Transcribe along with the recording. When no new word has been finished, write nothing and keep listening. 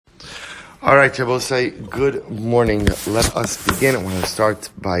All right, Shabbosai, good morning. Let us begin. I want to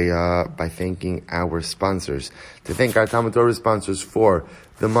start by thanking our sponsors. To thank our Talmud Torah sponsors for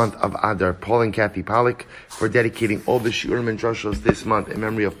the month of Adar, Paul and Kathy Pollack, for dedicating all the Shiurim and Drushos this month in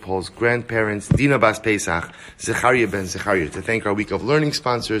memory of Paul's grandparents, Dina Bas Pesach, Zechariah ben Zechariah. To thank our Week of Learning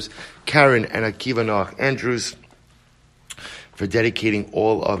sponsors, Karen and Akiva Noach Andrews, for dedicating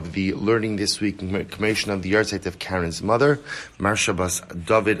all of the learning this week in commemoration of the yahrzeit of Karen's mother, Marsha Bas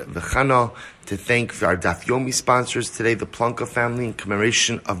David V'chana. To thank our Daf Yomi sponsors today, the Plonka family, in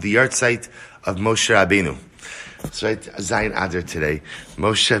commemoration of the yahrzeit of Moshe Rabbeinu. That's right, Zayin Adar today.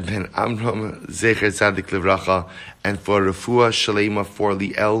 Moshe ben Amram Zecher Tzadik Livracha, and for Refuah Shalema for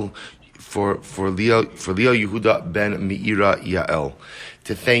Liel, for Leo Yehuda ben Meira Yael.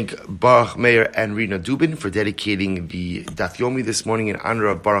 To thank Baruch Meir and Rina Dubin for dedicating the Daf Yomi this morning in honor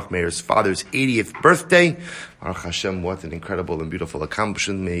of Baruch Meir's father's 80th birthday. Baruch Hashem, what an incredible and beautiful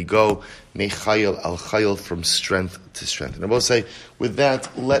accomplishment. May he go, may Chayil al Chayil, from strength to strength. And I will say, with that,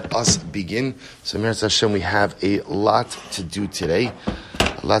 let us begin. So, Meretz Hashem, we have a lot to do today.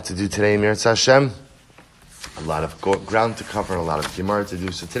 Meretz Hashem. A lot of ground to cover, a lot of Gemara to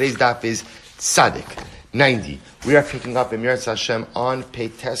do. So today's daf is Tzadik 90. We are picking up in Meretz Hashem on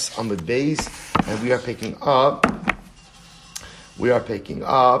Peites Amud Beis, and we are picking up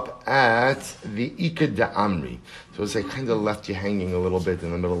at the Ikad Amri. So it's like kind of left you hanging a little bit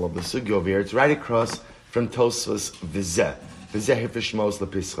in the middle of the sugya over here. It's right across from Tosfos Vizeh.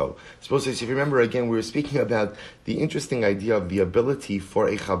 Supposed to, if you remember again, we were speaking about the interesting idea of the ability for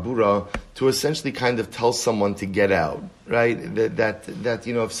a chabura to essentially kind of tell someone to get out, right? That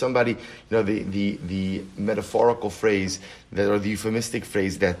if somebody, the metaphorical phrase or the euphemistic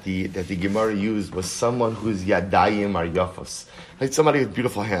phrase that the Gemara used was someone whose yadayim are yafos, like somebody with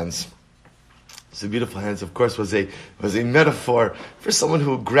beautiful hands. So beautiful hands, of course, was a metaphor for someone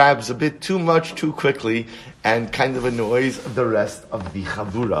who grabs a bit too much too quickly and kind of annoys the rest of the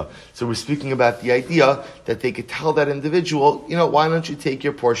chabura. So we're speaking about the idea that they could tell that individual, why don't you take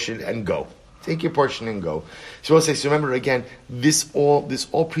your portion and go? Take your portion and go. So we'll say, so remember again, this all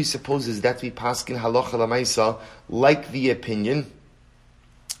presupposes that we paskin halacha lamaisa, like the opinion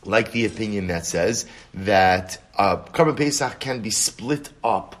that says that Karban Pesach can be split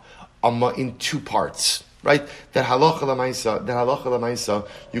up in two parts, right? That halacha l'maisa,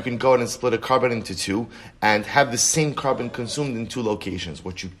 you can go ahead and split a carbon into two and have the same carbon consumed in two locations.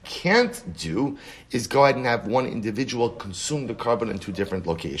 What you can't do is go ahead and have one individual consume the carbon in two different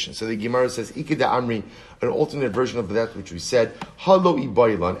locations. So the Gemara says, Ikeda Amri, an alternate version of that which we said, Halo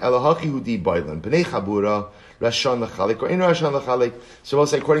ibaylan, elahachi hudi baylan, b'nei chabura, rashan l'chalik, or in rashan l'chalik. So we'll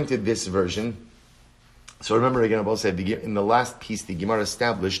say, according to this version, so remember again, I will say, in the last piece, the Gemara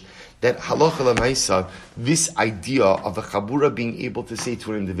established that halacha l'maisa, this idea of a chabura being able to say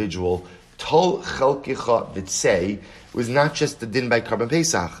to an individual, tol chelkecha v'tzei, was not just the din by Karban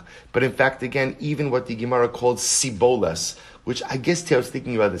Pesach, but in fact, again, even what the Gemara called siboles, which I guess I was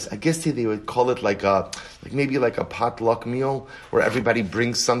thinking about this. I guess they would call it maybe like a potluck meal where everybody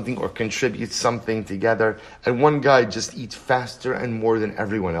brings something or contributes something together, and one guy just eats faster and more than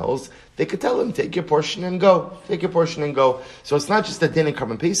everyone else. They could tell him, take your portion and go. Take your portion and go. So it's not just a din in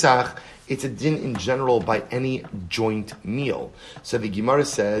Karban Pesach, it's a din in general by any joint meal. So the Gemara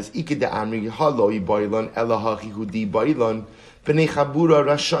says, Ikeda Amri haloi bailan elahachi hudi bailan b'nei chabura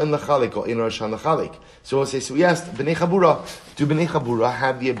rasha in l'chalik or in rasha l'chalik. So we'll say, so we asked, b'nei chabura, do b'nei chabura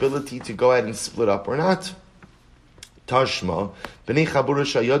have the ability to go ahead and split up or not? Tashma, b'nei chabura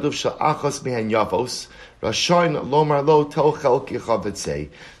shayadov sha'achas mehen yavos, rashain lomar lo tel chelkecha v'tzei.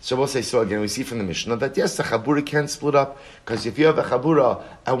 So we'll say, so again, we see from the Mishnah that yes, the chabura can split up, because if you have a chabura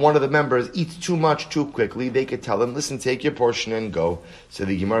and one of the members eats too much too quickly, they could tell him, listen, take your portion and go. So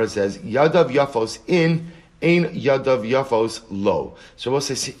the Gemara says, yadav yafos in, ein yadav yafos lo. So we'll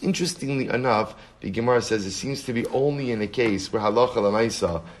say, interestingly enough, the Gemara says it seems to be only in a case where halacha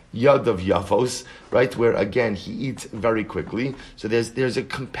l'maisa yadav yafos, right, where again he eats very quickly. So there's a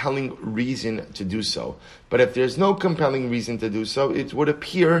compelling reason to do so. But if there's no compelling reason to do so, it would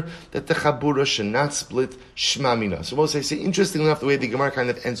appear that the chabura should not split shmamina. So we'll say, interestingly enough, the way the Gemara kind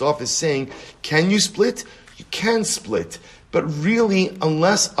of ends off is saying, can you split? You can split. But really,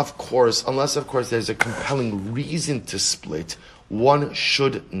 unless of course there's a compelling reason to split, one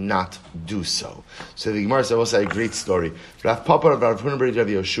should not do so. So the Gemara says also a great story. Rav Papa and Rav Huna bar Rav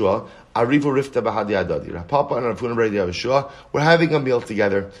Yoshua, Arivu Rifta Bahadi Adadi. Rav Papa and Rav Huna bar Rav Yoshua were having a meal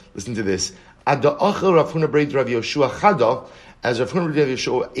together. Listen to this. Ada Achel Rav Huna bar Rav Yoshua Chada, as Rav Huna bar Rav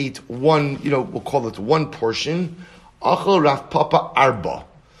Yoshua ate one, we'll call it one portion. Achel Rav Papa Arba.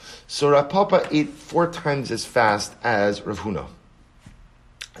 So Rav Papa ate 4 times as fast as Rav Huna.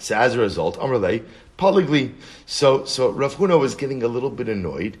 So as a result, Amrlei, Poligli. So Rav Huna was getting a little bit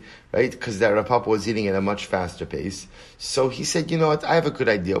annoyed, right? Because that Rav Papa was eating at a much faster pace. So he said, you know what, I have a good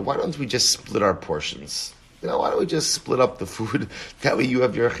idea. Why don't we just split our portions? Why don't we just split up the food? That way you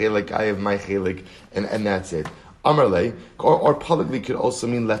have your chelik, I have my chelik, and that's it. Amrlei, or Poligli could also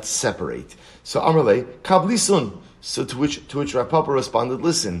mean let's separate. So Amrlei, Kablisun. So to which Rav Papa responded,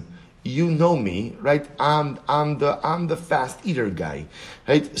 listen, you know me, right? I'm the fast eater guy,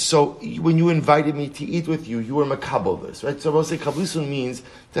 right? So when you invited me to eat with you, you were makabel this, right? So I'll say kablisun means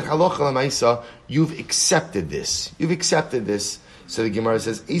that halacha l'maisa, you've accepted this. You've accepted this. So the Gemara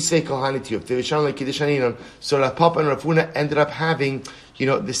says, Isvei kohanit yuv, so Rav Papa and Rav Huna ended up having,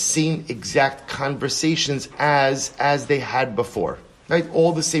 the same exact conversations as they had before. Right?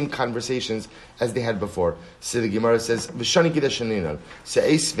 All the same conversations as they had before. So the Gemara says, V'shani kidashaninan,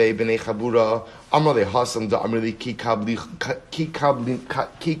 se'esvei b'nei chabura, amrle hasam da amrle ki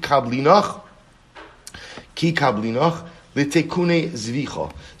kablinach, l'tekune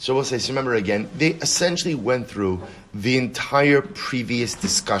zvicha. So we'll say, so remember again, they essentially went through the entire previous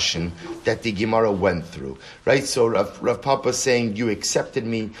discussion that the Gemara went through, right? So Rav Papa saying, you accepted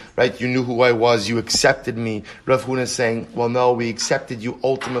me, right? You knew who I was, you accepted me. Rav Huna saying, well, no, we accepted you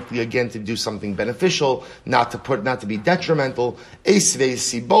ultimately again to do something beneficial, not to be detrimental. Esvei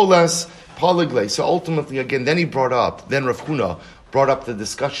sibolas poligle. So ultimately again, then Rav Huna brought up the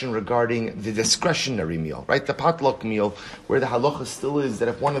discussion regarding the discretionary meal, right? The potluck meal, where the halacha still is that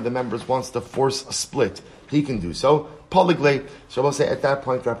if one of the members wants to force a split, he can do so. Polyglate. So we'll say at that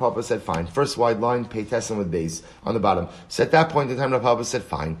point, Rav Papa said, fine. First wide line, pay tessim with base on the bottom. So at that point in time, Rav Papa said,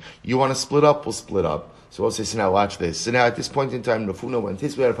 fine. You want to split up? We'll split up. So we'll say, so now watch this. So now at this point in time, Rav Huna went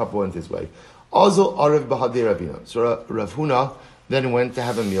his way, Rav Papa went his way. Azul Arev Bahadei Ravina. So Rav Huna then went to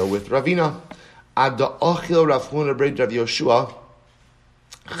have a meal with Ravina. Adda Achil Rav Huna Breid Rav Yoshua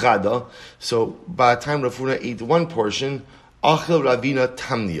Chada. So by the time Rav Huna ate one portion, Achil Ravina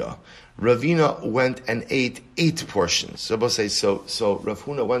Tamnia. Ravina went and ate 8 portions. So we'll say, so Rav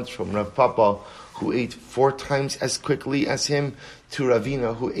Huna went from Rav Papa, who ate 4 times as quickly as him, to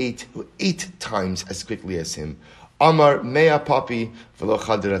Ravina, who ate 8 times as quickly as him. Amar mea papi v'lo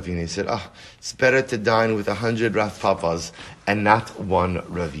chad Ravina. He said, it's better to dine with 100 Rav Papas and not one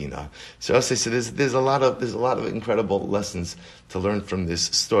Ravina. So I'll say, so there's a lot of incredible lessons to learn from this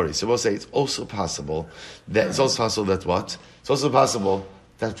story. So we'll say it's also possible that what? It's also possible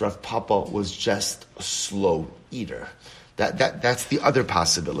that Rav Papa was just a slow eater. That's the other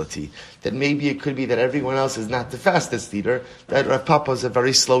possibility. That maybe it could be that everyone else is not the fastest eater, that Rav Papa is a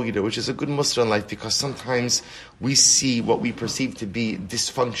very slow eater, which is a good muster in life, because sometimes we see what we perceive to be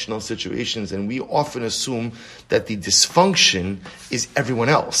dysfunctional situations, and we often assume that the dysfunction is everyone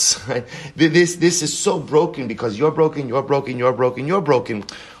else. Right? This is so broken because you're broken.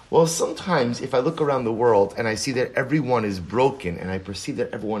 Well, sometimes if I look around the world and I see that everyone is broken and I perceive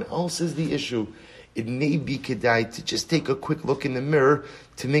that everyone else is the issue, it may be kedai to just take a quick look in the mirror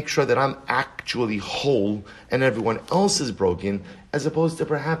to make sure that I'm actually whole and everyone else is broken, as opposed to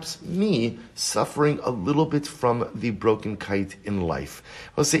perhaps me suffering a little bit from the broken kite in life.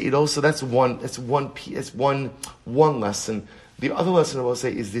 I'll say it also, that's one lesson. The other lesson I will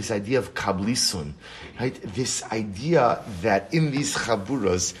say is this idea of kablisun, right? This idea that in these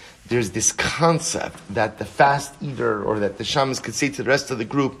chaburas, there's this concept that the fast eater or that the shamans could say to the rest of the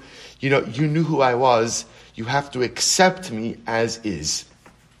group, you knew who I was, you have to accept me as is.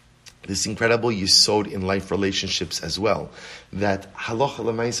 This incredible yisod in life relationships as well. That halacha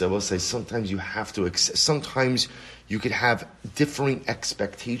l'maisa, I will say, sometimes you have to accept, sometimes you could have differing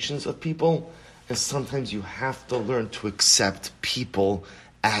expectations of people, and sometimes you have to learn to accept people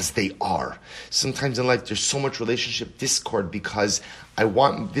as they are. Sometimes in life there's so much relationship discord because I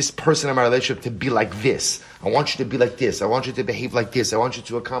want this person in my relationship to be like this. I want you to be like this. I want you to behave like this. I want you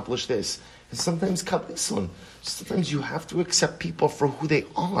to accomplish this. And sometimes sometimes you have to accept people for who they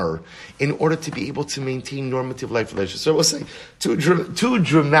are in order to be able to maintain normative life relationships. So we'll say two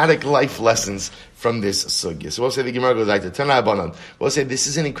dramatic life lessons from this sugya. So we'll say the Gemara goes like to Tana Abanon. We'll say this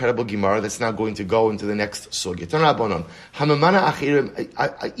is an incredible Gemara that's now going to go into the next sugya. Tana Abanon. Hamamana achirim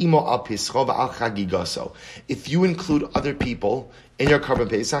imo al pischo va'al chagigaso. If you include other people in your Karban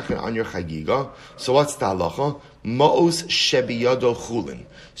Pesach and on your chagiga, so what's the halacha? Ma'os shebiyado chulin.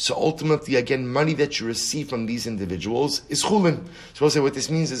 So ultimately, again, money that you receive from these individuals is chulin. So we'll say what this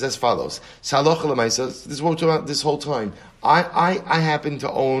means is as follows. So halacha l'maisa, this is what we're talking about this whole time. I happen to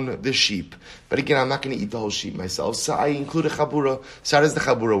own the sheep, but again, I'm not going to eat the whole sheep myself. So I include a chabura. So how does the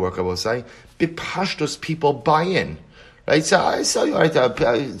chabura work? I will say, bipashtos, people buy in. Right? So I sell you, right,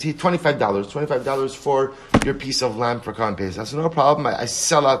 $25 for your piece of lamb for Korban Pesach. So no problem, I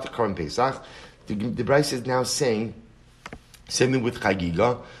sell out the Korban Pesach. The Braisa is now saying, same thing with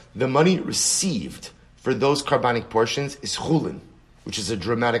Chagiga, the money received for those carbonic portions is chulin, which is a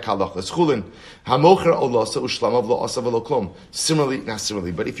dramatic halacha. It's chulin. Hamocher olasa ushlamav lo asa velo klom.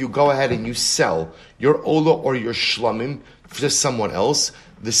 Similarly, but if you go ahead and you sell your ola or your shlamim to someone else,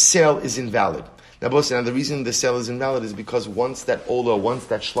 the sale is invalid. Now, the reason the sale is invalid is because once that ola, once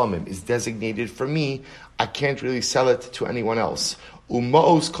that shlamim is designated for me, I can't really sell it to anyone else.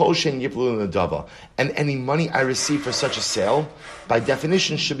 Umaos koshen yiplu nadava, and any money I receive for such a sale, by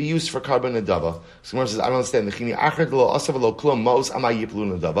definition, should be used for Korban nadava. So Gemara says, I don't understand. I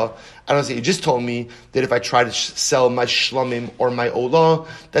don't say. You just told me that if I try to sell my shlamim or my olah,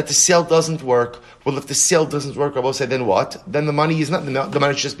 that the sale doesn't work. Well, if the sale doesn't work, I will say, then what? Then the money is not the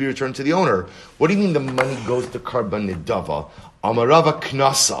money should just be returned to the owner. What do you mean the money goes to Korban nadava? Amarava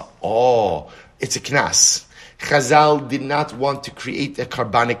knasa. Oh, it's a knas. Chazal did not want to create a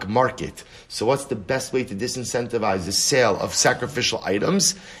carbonic market. So what's the best way to disincentivize the sale of sacrificial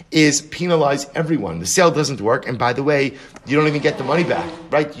items is penalize everyone. The sale doesn't work, and by the way, you don't even get the money back,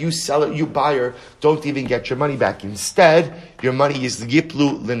 right? You seller, you buyer, don't even get your money back. Instead, your money is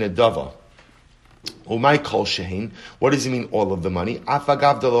yiplu linedava. Umay kol shehin. What does it mean, all of the money?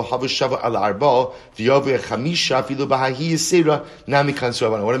 Afagav delo havushava al arba v'yoveh chamisha filu b'hahi yisera nami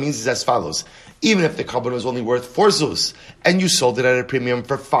kansuavan. What it means is as follows. Even if the carbon was only worth 4 zuz, and you sold it at a premium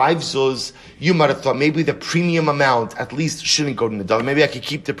for 5 zuz, you might have thought maybe the premium amount at least shouldn't go to the dollar. Maybe I could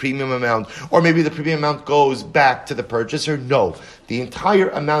keep the premium amount, or maybe the premium amount goes back to the purchaser. No, the entire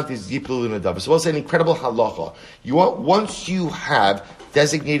amount is yiplu l'nadav. So we'll say an incredible halacha. Once you have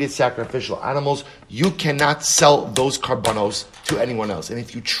designated sacrificial animals, you cannot sell those karbanos to anyone else. And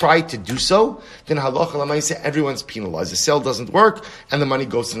if you try to do so, then halacha l'maaseh, everyone's penalized. The sale doesn't work, and the money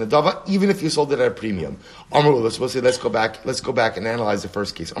goes to Nadava, even if you sold it at a premium. Let's go back and analyze the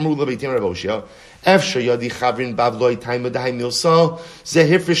first case. So I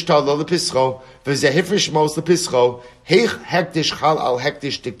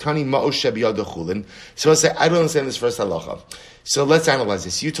say, I don't understand this first halacha. So let's analyze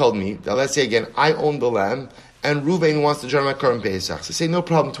this. You told me that, let's say again, I own the lamb, and Ruvain wants to join my Korban Pesach. So say, no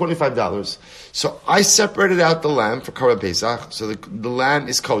problem, $25. So I separated out the lamb for Korban Pesach, so the lamb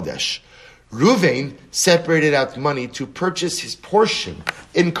is Kodesh. Ruvain separated out money to purchase his portion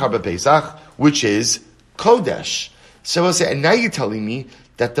in Korban Pesach, which is Kodesh. So I'll say, and now you're telling me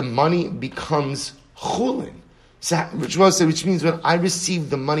that the money becomes Chulin. So, which means when I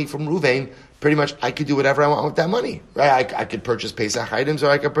receive the money from Ruvain, pretty much I could do whatever I want with that money, right? I could purchase Pesach items, or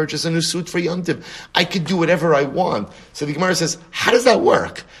I could purchase a new suit for Yom Tov. I could do whatever I want. So the Gemara says, how does that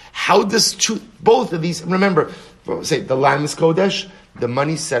work? How does both of these, remember, say the lamb is Kodesh, the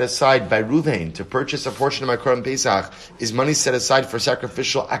money set aside by Ruvain to purchase a portion of my Korban Pesach is money set aside for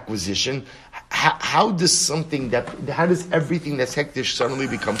sacrificial acquisition. How does everything that's hektish suddenly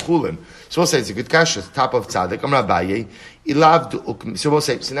become chulin? So we'll say it's a good kasha, it's top of tzaddik. I'm Abaye. So we'll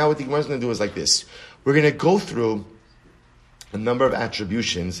say, so now what the Gemara is going to do is like this. We're going to go through a number of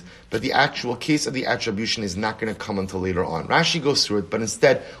attributions, but the actual case of the attribution is not going to come until later on. Rashi goes through it, but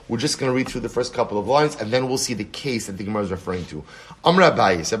instead, we're just going to read through the first couple of lines, and then we'll see the case that the Gemara is referring to. Amr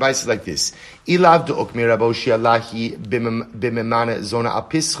Abaye. So Abaye says like this. Ilav du'ok Rabo Shialahi b'memana zona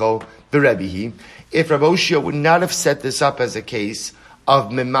apischo v'rebihi. If Rabo Shia would not have set this up as a case of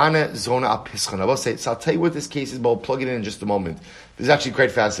memana zona apischo. I will say, so I'll tell you what this case is, but I'll plug it in just a moment. This is actually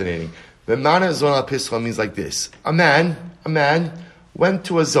quite fascinating. Memana zona apischo means like this. A man went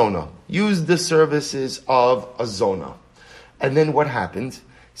to a zona, used the services of a zona. And then what happened?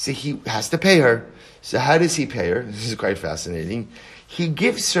 So he has to pay her. So how does he pay her? This is quite fascinating. He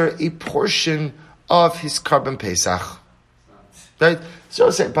gives her a portion of his Korban Pesach. Right? So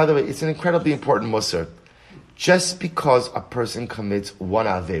I'll say, by the way, it's an incredibly important musar. Just because a person commits one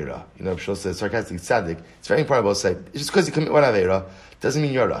avera, Shul says sarcastic tzaddik, it's very important to say, just because you commit one avera, doesn't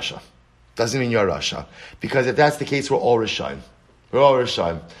mean you're a rasha. Doesn't mean you're a rasha. Because if that's the case, we're all Rishayim. We're all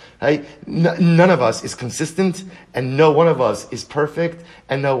Rishayim. Right? None of us is consistent, and no one of us is perfect,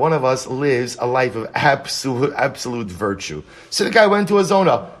 and no one of us lives a life of absolute virtue. So the guy went to a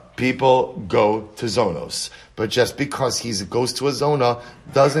zona. People go to zonos. But just because he goes to a zona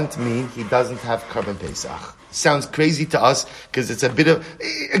doesn't mean he doesn't have Korban Pesach. sounds crazy to us because it's a bit of,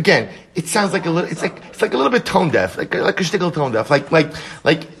 again, it sounds like a little, it's like a little bit tone deaf, like a shtickle tone deaf.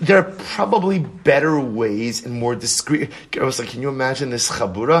 Like there are probably better ways and more discreet. I was like, can you imagine this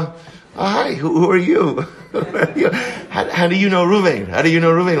chabura? Oh, hi, who are you? How do you know Ruvain? How do you know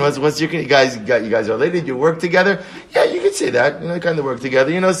Ruvain? What's your, you guys are related? You work together? Yeah, you could say that. Kind of work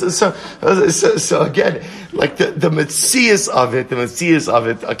together. So again, like the metzias of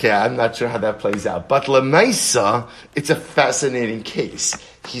it. Okay, I'm not sure how that plays out. But Lamaisa, it's a fascinating case.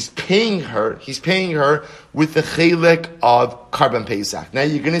 He's paying her with the chelek of Karban Pesach. Now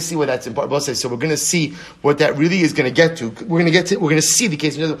you're going to see what that's important. So we're going to see what that really is going to get to. We're going to see the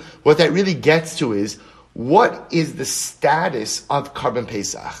case. What that really gets to is, what is the status of Karban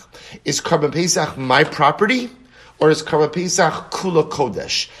Pesach? Is Karban Pesach my property, or is Karban Pesach Kula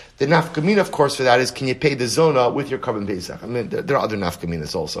Kodesh? The nafkamina, of course, for that is, can you pay the zona with your Karban Pesach? I mean, there are other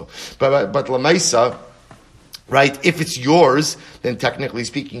nafkaminas also. But Lamaisa, right? If it's yours, then technically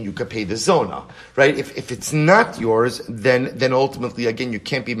speaking, you could pay the zona, right? If it's not yours, then ultimately, again, you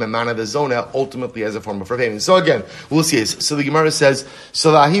can't be memana the zona ultimately as a form of repayment. So again, we'll see this. So the Gemara says,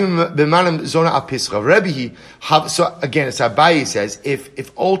 so lahim memana zona al pischa. So again, as Abaye says,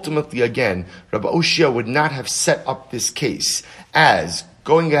 if ultimately, again, Rabbi Oshia would not have set up this case as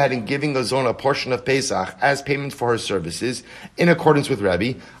going ahead and giving a zona a portion of Pesach as payment for her services in accordance with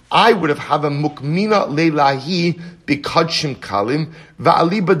Rabbi, I would have a mukmina leilahi b'kadshim kalim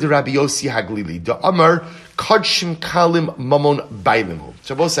va'aliba de Rabbi Yossi Haglili. The Amar kadshim kalim mamon bailimhu.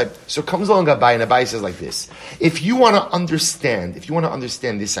 So both said. So comes along Abaye, and Abaye says like this: if you want to understand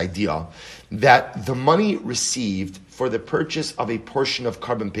this idea that the money received for the purchase of a portion of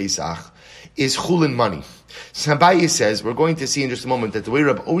Karban Pesach is chulin money. So Abaye says, we're going to see in just a moment that the way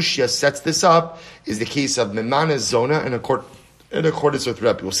Rabbi Oshia sets this up is the case of memana zona in accordance with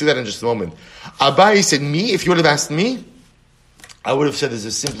Rabbi. We'll see that in just a moment. Abaye said, if you would have asked me, I would have said there's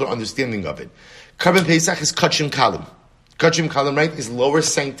a simpler understanding of it. Karban Pesach is kachim kalim. Kachim kalim, right, is lower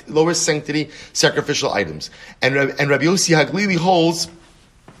sanctity sacrificial items. And Rabbi Yossi Haglili holds,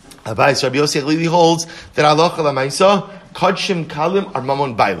 Rabbi Yossi Haglili holds that halacha l'maisa, kachim kalim are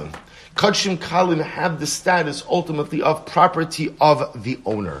mamon bailim. Kachim kalim have the status ultimately of property of the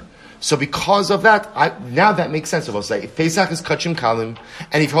owner. So because of that, now that makes sense. I'll say if Pesach is kachim kalim,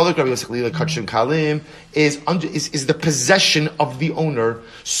 and if Rabbi Yossi kachim kalim is the possession of the owner.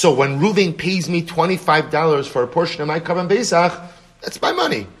 So when Reuven pays me $25 for a portion of my Karban Pesach, that's my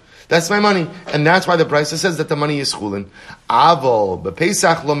money. That's my money, and that's why the Brisa says that the money is chulin. Avol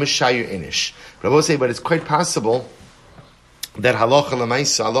b'Pesach lo mishayu inish. Rabbi say, but it's quite possible that halacha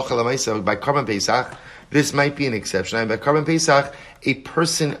l'maisa by Karban Pesach, this might be an exception. And by Karban Pesach, a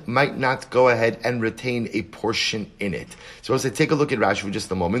person might not go ahead and retain a portion in it. So let's take a look at Rashi for just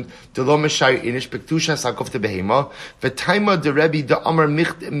a moment. Delo meshayir inish pektusha sakov tebehema v'taima derebi de'amar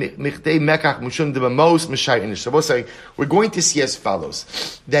michtei mekach mushum debamos meshayir inish. So we'll say, we're going to see as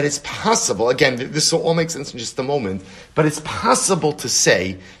follows, that it's possible, again, this will all make sense in just a moment, but it's possible to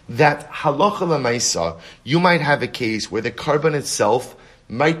say that halacha l'maisa, you might have a case where the karban itself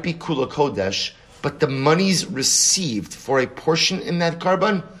might be kula kodesh, but the monies received for a portion in that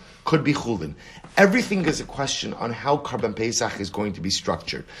karban could be chulin. Everything is a question on how Karban Pesach is going to be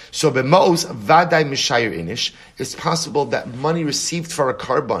structured. So b'ma'os vaday mishayir inish, it's possible that money received for a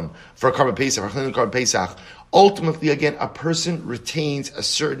karban Pesach, for a Karban Pesach, ultimately, again, a person retains a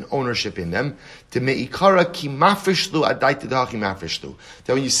certain ownership in them. That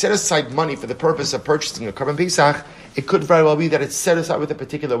when you set aside money for the purpose of purchasing a Karban Pesach, it could very well be that it's set aside with a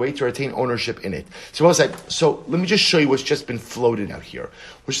particular way to retain ownership in it. So let me just show you what's just been floated out here.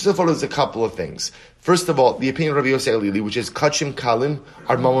 Which just follows a couple of things. First of all, the opinion of Rabbi Yossi Alili, which is kachim kalim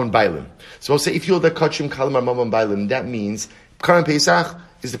are mamon bailim. So I'll say, if you hold that kachim kalim are mamon bailim, that means Karban Pesach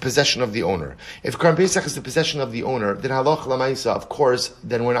is the possession of the owner. If Karban Pesach is the possession of the owner, then halach l'maisa, of course,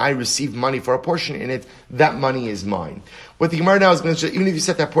 then when I receive money for a portion in it, that money is mine. What the Gemara now is going to say, even if you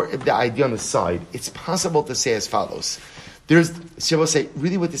set the idea on the side, it's possible to say as follows.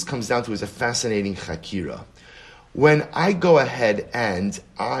 Really what this comes down to is a fascinating chakira. When I go ahead and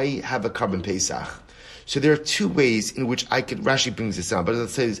I have a Karban Pesach, so there are two ways in which I could, Rashi brings this down, but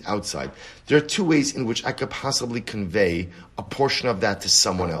let's say it's outside. There are two ways in which I could possibly convey a portion of that to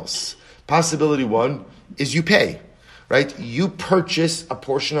someone else. Possibility one is you pay, right? You purchase a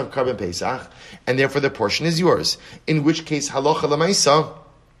portion of Karban Pesach, and therefore the portion is yours. In which case, halacha l'maisa,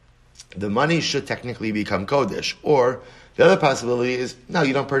 the money should technically become kodesh. Or the other possibility is, no,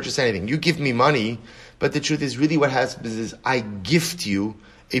 you don't purchase anything. You give me money, but the truth is really what happens is I gift you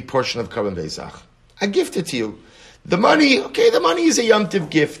a portion of Karban Pesach. I gift it to you. The money is a Yom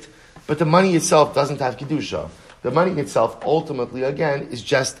Tov gift, but the money itself doesn't have kedusha. The money itself, ultimately, again, is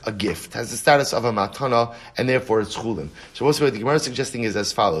just a gift, has the status of a matana, and therefore it's chulin. So what the Gemara is suggesting is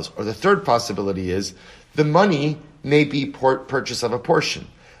as follows. Or the third possibility is, the money may be purchase of a portion.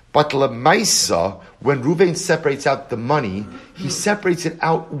 But lemaisa, when Reuven separates out the money, he separates it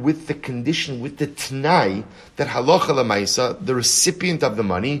out with the condition, with the t'nai, that halacha lemaisa, the recipient of the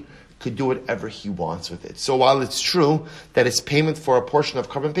money, could do whatever he wants with it. So while it's true that it's payment for a portion of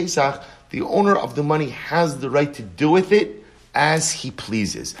Karban Pesach, the owner of the money has the right to do with it as he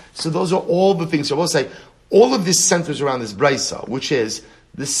pleases. So those are all the things. So we'll say, all of this centers around this brisa, which is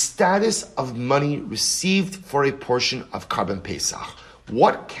the status of money received for a portion of Karban Pesach.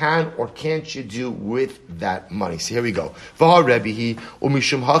 What can or can't you do with that money? So here we go.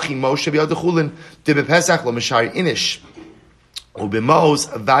 It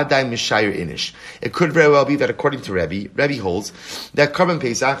could very well be that according to Rebbe holds that Karban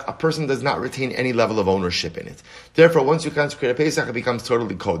Pesach, a person does not retain any level of ownership in it. Therefore, once you consecrate a Pesach, it becomes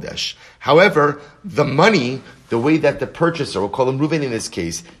totally Kodesh. However, the money, the way that the purchaser, we'll call him Reuven in this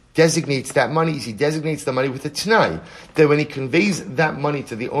case, designates that money, he designates the money with a t'nai, that when he conveys that money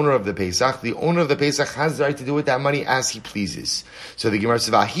to the owner of the Pesach has the right to do with that money as he pleases. So the Gemara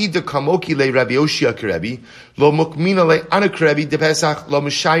says, "V'ahida kamoki le Rabbi Yoshia kerebi, lo mukmina le ana kerebi de Pesach lo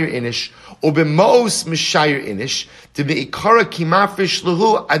mishayer inish, o b'mos mishayer inish, to be ikara ki mafresh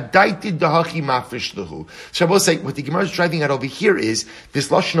lehu, adaiti dahachi mafresh lehu." So I will say, what the Gemara is driving at over here is this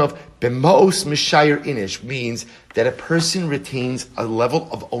lashon of b'mos mishayer inish means that a person retains a level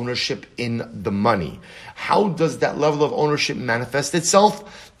of ownership in the money. How does that level of ownership manifest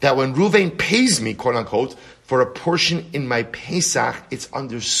itself? That when Reuven pays me, quote unquote, for a portion in my Pesach, it's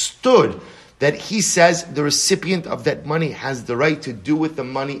understood that he says the recipient of that money has the right to do with the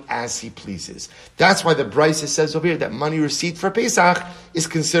money as he pleases. That's why the Brisa says over here that money received for Pesach is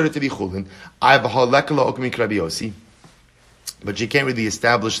considered to be chulin. But you can't really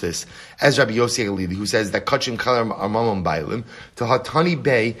establish this as Rabbi Yossi Galili, who says that kachim kalam armamam bailim to hatani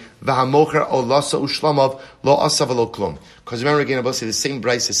bay v'hamocher olasa ushlamav lo asav lo klum. Because remember again, Abba, the same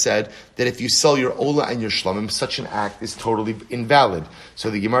Brisa said that if you sell your ola and your shlamim, such an act is totally invalid.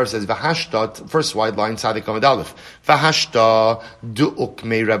 So the Gemara says v'hashta, first wide line tzadik amad aleph, v'hashta du'uk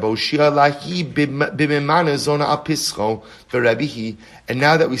me raboshia lahi b'memana zona apischo v'rabihi. And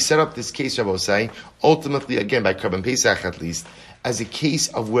now that we set up this case, Rabbi say, ultimately, again, by Karban Pesach at least, as a case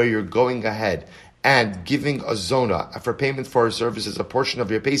of where you're going ahead and giving a zona for payment for her services, a portion of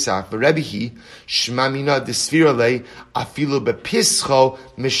your Pesach, v'rebihi, shmamina desvirale, afilu bepischo,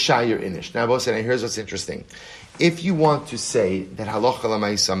 mishayer inish. Now, Rabbi say, here's what's interesting. If you want to say that halacha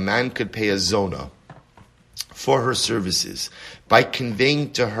l'maisa, a man could pay a zona for her services by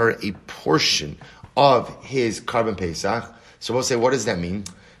conveying to her a portion of his Karban Pesach, so we'll say, what does that mean?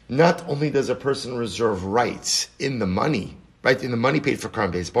 Not only does a person reserve rights in the money, right, in the money paid for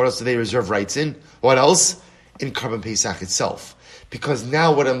Karban Pesach, but what else do they reserve rights in? What else? In Karban Pesach itself. Because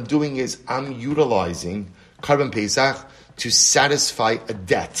now what I'm doing is I'm utilizing Karban Pesach to satisfy a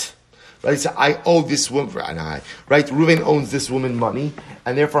debt. Right, so I owe this woman, right? Reuven owns this woman money,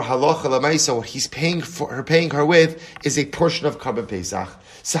 and therefore halacha l'maisa, what he's paying her with is a portion of Karban Pesach.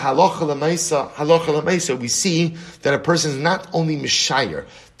 So halacha l'maisa, we see that a person is not only mishayer,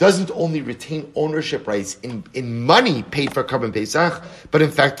 doesn't only retain ownership rights in money paid for Karban Pesach, but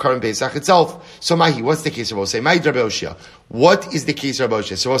in fact Karban Pesach itself. So Mahi, what's the case of Rabbi Say? Mahi Rabbi Oshia. What is the case of Rabbi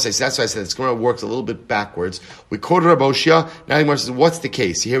Oshia? So Rabbi Say, so that's why I said it's going to work a little bit backwards. We quoted Rabbi Oshia, now the Gemara says, what's the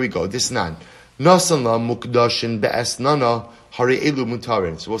case? Here we go, this nan. Nasan la mukdashin be'esnana hari elu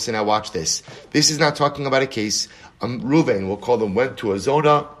mutarin. So we'll say, now watch this. This is not talking about a case. Reuven, we'll call them, went to a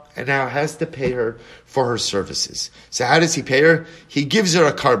zona and now has to pay her for her services. So how does he pay her? He gives her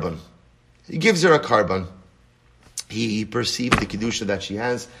a carbon. He perceived the kedusha that she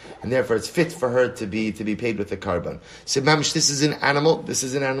has, and therefore it's fit for her to be paid with a carbon. So, mamish, this is an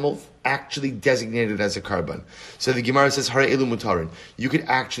animal actually designated as a carbon. So the Gemara says, "Hare elu mutarin." You could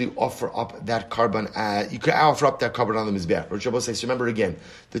actually offer up that carbon. You could offer up that carbon on the mizbeach. Rosh Hashanah says, remember again,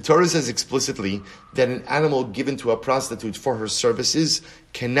 the Torah says explicitly that an animal given to a prostitute for her services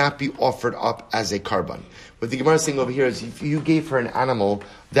cannot be offered up as a carbon. What the Gemara is saying over here is, if you gave her an animal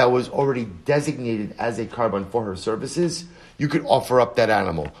that was already designated as a carbon for her services, you could offer up that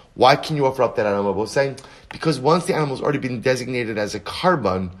animal. Why can you offer up that animal? We're saying, because once the animal's already been designated as a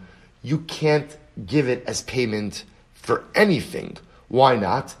carbon, you can't give it as payment for anything. Why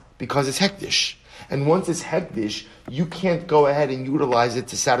not? Because it's hektish. And once it's hektish, you can't go ahead and utilize it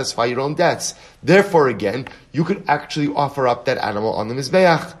to satisfy your own debts. Therefore, again, you could actually offer up that animal on the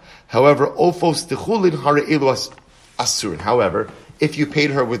mizbeach. However, ofos techulin hare elu asurin. However, if you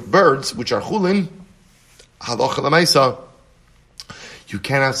paid her with birds, which are chulin, halacha l'maisa, you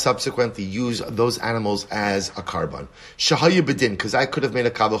cannot subsequently use those animals as a karban. Shahayu bedin, because I could have made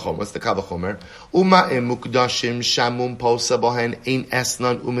a kavachomer. What's the kavachomer? Uma'im mukdashim shamum posa bohen ein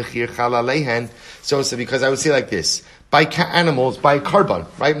esnan umechir chalalehen. So because I would say like this, by animals, by karban,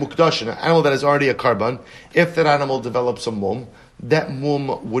 right? Mukdashin, an animal that is already a karban, if that animal develops a mum, that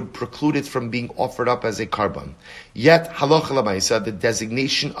mum would preclude it from being offered up as a karban. Yet, halacha l'maisa, the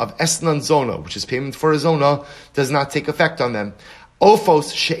designation of esnan zona, which is payment for a zona, does not take effect on them.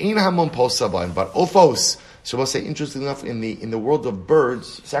 Ophos she'in hamum posaban, but ophos. So we'll say, interestingly enough, in the world of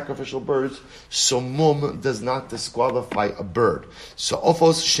birds, sacrificial birds, so mum does not disqualify a bird. So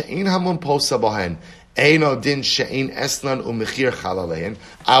ophos she'in hamum posabahen. Eino din she'in esnan umechir chalalein.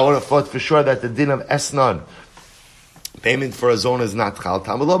 I would have thought for sure that the din of esnan, payment for a zona, is not chal.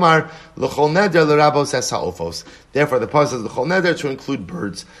 Tamulomar l'chol neder l'rabos es ha'ofos. Therefore, the pasuk says l'chol neder to include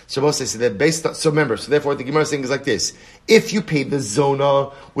birds. So both say that based on, so remember, so therefore the Gemara is saying is like this: if you pay the zona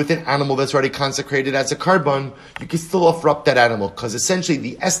with an animal that's already consecrated as a karban, you can still offer up that animal, because essentially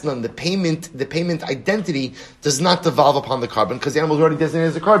the esnan, the payment identity does not devolve upon the karban, because the animal is already designated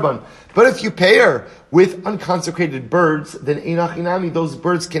as a karban. But if you pay her with unconsecrated birds, then einach inami, those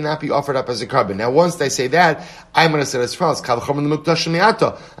birds cannot be offered up as a karban. Now, once I say that, I'm going to say as follows: kavachom l'mukdashim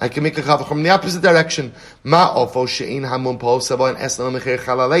mi'ata. I can make a kavachom in the opposite direction. Ma'ofo she'in hamum posaba and esnan mechir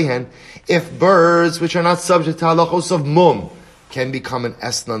chalalehen. If birds which are not subject to halachos of mum can become an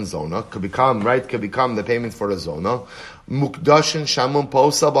esnan zona, could become the payment for a zona. Mukdashin shamum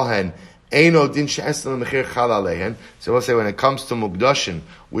posabahen. Eino din she'esnan mechir chalalehen. So we'll say when it comes to mukdashin,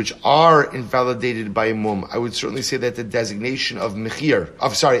 which are invalidated by mum, I would certainly say that the designation of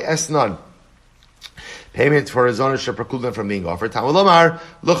esnan, payment for a zona should preclude them from being offered. Tamulomar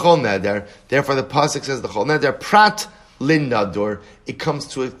l'chol neder. Therefore, the pasuk says l'chol neder prat lindadur. It comes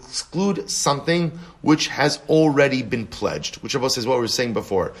to exclude something which has already been pledged. Which of us is what we were saying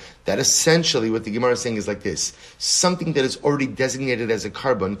before. That essentially what the Gemara is saying is like this: something that is already designated as a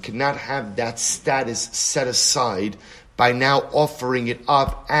karban cannot have that status set aside by now offering it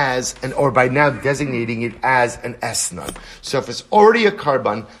up or by now designating it as an esnan. So if it's already a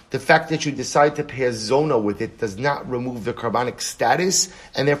karban, the fact that you decide to pay a zona with it does not remove the karbanic status,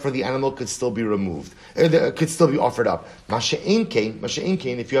 and therefore the animal could still be removed. Could still be offered up. Masha'in kain,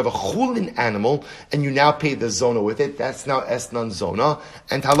 if you have a chulin animal and you now pay the zona with it, that's now esnan zona,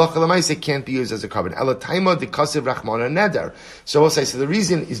 and halacha l'maisa can't be used as a karban. Elataima dekasiv rachmana neder. So we'll say, so the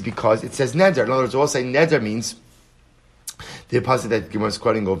reason is because it says neder. In other words, we'll say neder means, the pasuk that Gemara is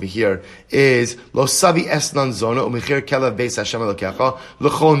quoting over here is Lo savi esnan zona u'mechir kelav beis Hashem elokecha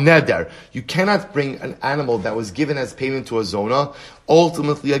l'chol neder. You cannot bring an animal that was given as payment to a zona,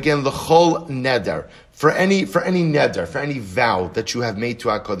 ultimately again l'chol neder, for any neder, for any vow that you have made to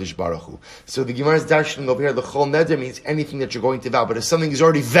HaKadosh Baruch Hu. So the Gemara is darshaning over here, l'chol neder means anything that you're going to vow. But if something is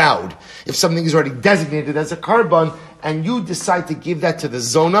already vowed, if something is already designated as a karban, and you decide to give that to the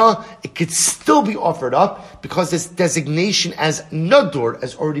zona, it could still be offered up, because this designation as nadur,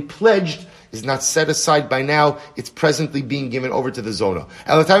 as already pledged, is not set aside by now. It's presently being given over to the zona.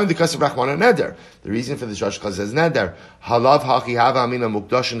 The reason for this Rosh Hashanah says neder. Halav haki hava amina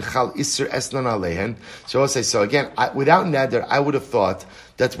mukdashin chal isser esnan alehen. So I'll say, so again, without neder, I would have thought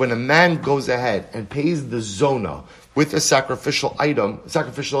that when a man goes ahead and pays the zona with a sacrificial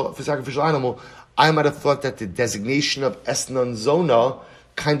animal, I might have thought that the designation of esnan zona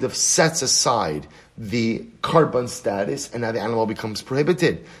kind of sets aside the karban status, and now the animal becomes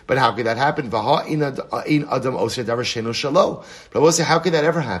prohibited. But how could that happen? But I will say, how could that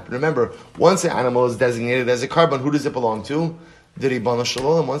ever happen? Remember, once an animal is designated as a karban, who does it belong to? The Ribbon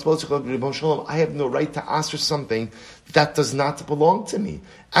Shalom. Once Ribbon Shalom, I have no right to ask for something that does not belong to me.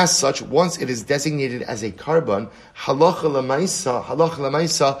 As such, once it is designated as a karban, halacha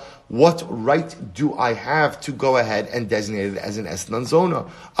l'maisa, what right do I have to go ahead and designate it as an esnan zona?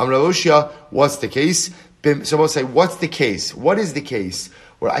 Amraoshia, what's the case? So we'll say, what's the case? What is the case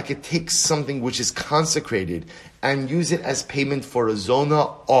where I could take something which is consecrated and use it as payment for a zona?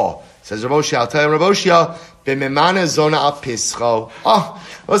 Says Rav Oshia, I'll tell you, Rav Oshia, b'memana zona al pischo.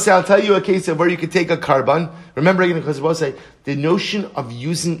 We'll say, I'll tell you a case of where you could take a karban. Remember again, because we'll say, the notion of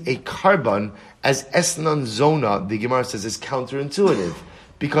using a karban as esnan zona, the Gemara says, is counterintuitive.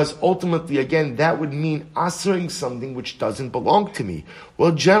 Because ultimately, again, that would mean answering something which doesn't belong to me.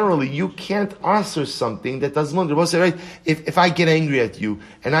 Well, generally, you can't answer something that doesn't belong to you. We'll say, right, if I get angry at you,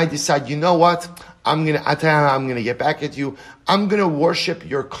 and I decide, you know what, I'm gonna get back at you, I'm gonna worship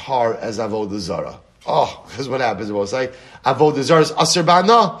your car as avodah zarah. Oh, because what happens? We'll say, Avodah Zarah is Aser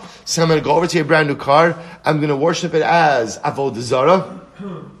Ba'ana. So I'm going to go over to your brand new car. I'm going to worship it as Avodah Zarah.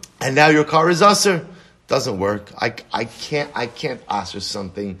 And now your car is Aser. Doesn't work. I can't Aser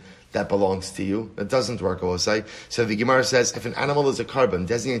something that belongs to you. It doesn't work, I will say. So the Gemara says, if an animal is a carbon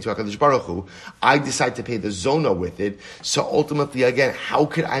designated to HaKadosh Baruch Hu, I decide to pay the zona with it. So ultimately, again, how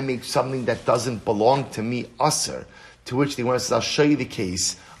could I make something that doesn't belong to me Aser? To which the Gemara says, I'll show you the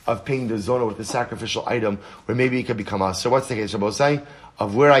case of paying the zona with the sacrificial item, where maybe it could become us. So what's the case, Rabbosai?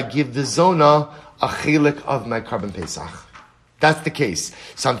 Of where I give the zona a chilik of my carbon pesach. That's the case.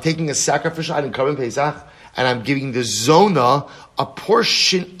 So I'm taking a sacrificial item, carbon pesach, and I'm giving the zona a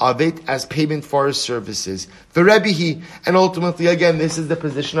portion of it as payment for his services. The Rebbe and ultimately again, this is the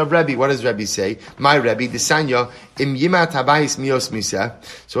position of Rebbe. What does Rebbe say? My Rebbe, the Sanya, im yimat habayis mios miseh.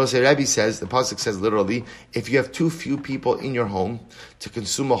 So we'll say Rebbe says, the pasuk says literally, if you have too few people in your home to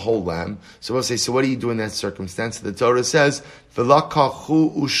consume a whole lamb, so we'll say, so what do you do in that circumstance? So the Torah says,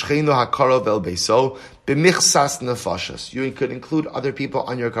 v'lakachu ushchenu hakarav el beiso, b'michsas nefashos. You could include other people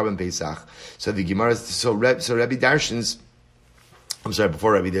on your carbon pesach. So the Gemara, so Rebbe Darshans, I'm sorry,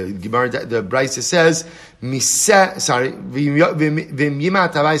 before Rebbe, the Gemara, the Brisa says, v'im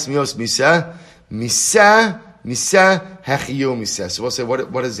yimat havayis mios miseh, hechiyu miseh. So we'll say,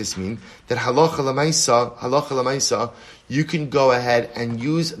 what does this mean? That halacha l'maisa, you can go ahead and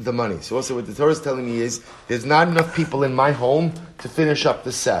use the money. So we'll say, what the Torah is telling me is, there's not enough people in my home to finish up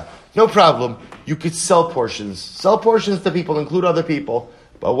the seh. No problem. You could sell portions to people, include other people.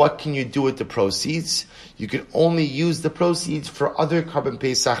 But what can you do with the proceeds? You can only use the proceeds for other carbon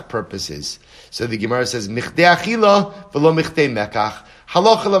pesach purposes. So the Gemara says, Michdei achila v'lo michdei mekach.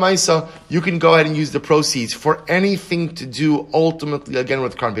 Halacha l'maisa, you can go ahead and use the proceeds for anything to do ultimately again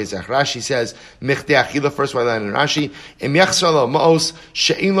with carbon pesach. Rashi says, Michdei achila, first one line in Rashi, Im yachsar lo ma'os,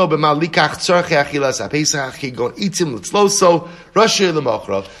 she'in lo b'ma likach tzorchei achilas ha'pesach, he gon itzim l'tzloso, Rashi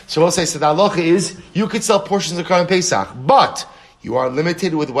l'mochro. So we'll say, so the halacha is, you could sell portions of carbon pesach, but you are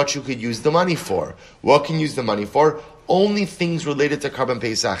limited with what you could use the money for. What can you use the money for? Only things related to carbon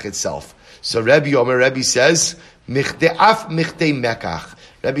pesach itself. So Rebbe says, Michte'af Michte'i Mekach.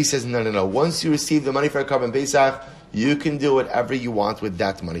 Rebbe says, no. Once you receive the money for a carbon pesach, you can do whatever you want with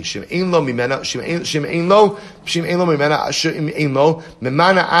that money. Shim'ein lo mimena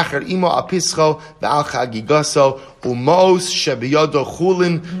memana acher imo apischo ve'al chagigaso umos shebiyado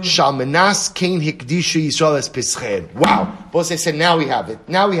chulin shal menas kein hikdishu Yisrael es pisched. Wow. Both I said, now we have it.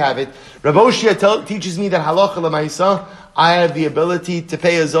 Rav Oshia teaches me that halacha l'maisa, I have the ability to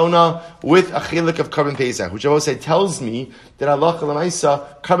pay a zona with a chilik of carbon pesach, which I will say tells me that halacha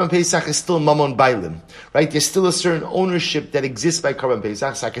l'maisa, carbon pesach is still mamon bailim, right? There's still a certain ownership that exists by carbon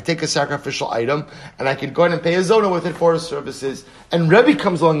pesach, so I could take a sacrificial item and I could go ahead and pay a zona with it for his services. And Rebbe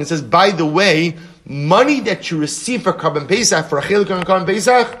comes along and says, by the way, money that you receive for carbon pesach, for a chilik of carbon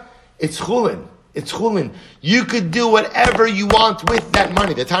pesach, it's chulin. It's chulin. You could do whatever you want with that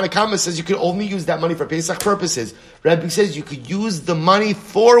money. The Tanna Kama says you could only use that money for Pesach purposes. Rebbe says you could use the money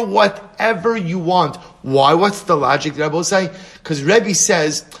for whatever you want. Why? What's the logic, Rebbe say? Because Rebbe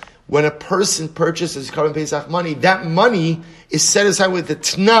says when a person purchases carbon Pesach money, that money is set aside with the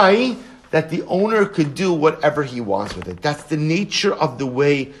t'nai that the owner could do whatever he wants with it. That's the nature of the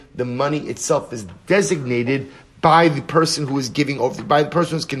way the money itself is designated by the person who is giving over, by the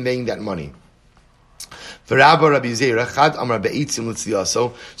person who's conveying that money. So we'll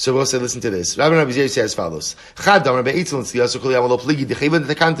say, listen to this. Rabbi Rabbi Zera says as follows.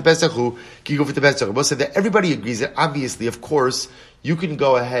 We'll say that everybody agrees that obviously, of course, you can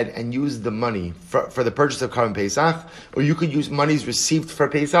go ahead and use the money for the purchase of carbon Pesach, or you could use monies received for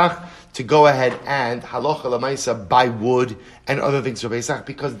Pesach to go ahead and halacha l'maisa buy wood and other things for Pesach,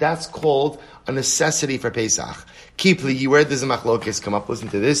 because that's called a necessity for Pesach. Kipli, where does the machlokes come up? Listen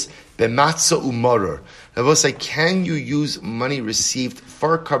to this. B'matzah u'maror. I will say, can you use money received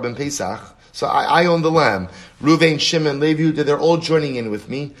for carbon Pesach? So I own the lamb. Ruvain, Shimon, Levi, they're all joining in with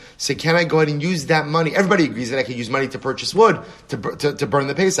me. So can I go ahead and use that money? Everybody agrees that I can use money to purchase wood, to burn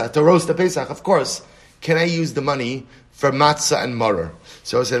the Pesach, to roast the Pesach, of course. Can I use the money for matzah and maror?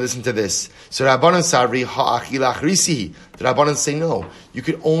 So I say, listen to this. So Rabbanan Savri ha'achilach risihi. The Rabbanan say no. You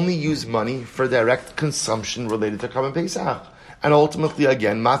can only use money for direct consumption related to carbon Pesach. And ultimately,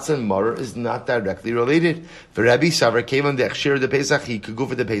 again, matzah and maror is not directly related. For Rabbi Savra came on the Echshir the Pesach, he could go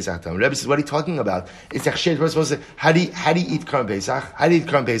for the Pesach time. Rabbi says, what are you talking about? It's Echshir. We're supposed to say, how do you eat carbon Pesach? How do you eat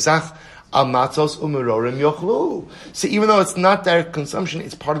carbon Pesach? al matzos umerorim yochlu. So even though it's not direct consumption,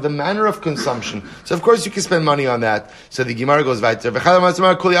 it's part of the manner of consumption. So of course you can spend money on that. So the Gemara goes weiter. Right. So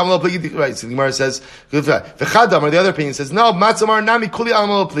the Gemara says, v'chadam, or the other opinion says, no, matzomar nami kuli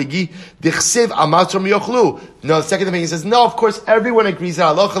amal pligi dichsev al matzom yochlu. No, the second opinion says, no, of course everyone agrees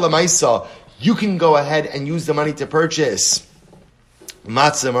that halacha l'maisa, you can go ahead and use the money to purchase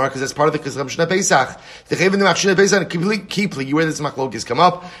matzah, because that's part of the consumption of Pesach. The chayvin the machshir Pesach kipli, where this machlokes come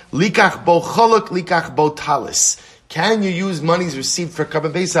up. Likach bo cholok, likach bo talis. Can you use monies received for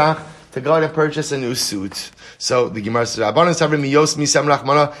Karban Pesach to go out and purchase a new suit? So the Gemara says, Rabbanan savri miyos misem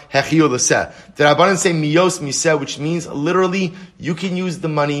rachmana hechiyu l'seh. The Rabbanan say miyos miseh, which means literally you can use the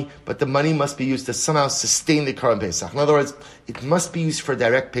money, but the money must be used to somehow sustain the Karban Pesach. In other words, it must be used for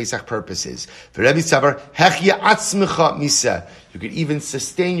direct Pesach purposes. For Rebbe Tzavar, hechya atzmecha miseh. You could even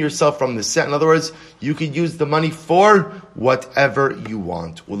sustain yourself from the set. In other words, you could use the money for whatever you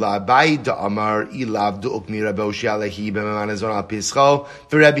want. For Rebbe,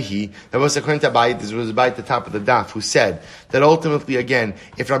 that was according to Abai, this was Abai at the top of the daf, who said that ultimately, again,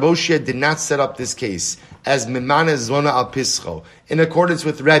 if Rabbi Oshia did not set up this case as Mimana Zona al Pischo, in accordance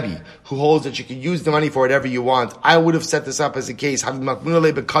with Rebbe, who holds that you can use the money for whatever you want, I would have set this up as a case. I would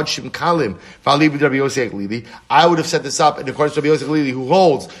have set this up in accordance with Rabbi Yosef Lili, who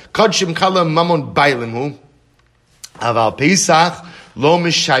holds Kadshim Kalim Mamon Bailim, Aval Pesach Lo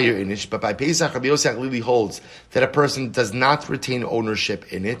Mishayer Inish, but by Pesach, Rabbi Yosef Lili holds that a person does not retain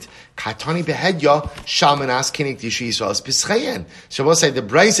ownership in it. Katani behedya shalmanas kenik tishu Yisrael pischayen. So we'll say the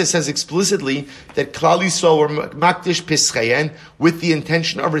Brisa says explicitly that Klal Yisrael were makdish pischayen with the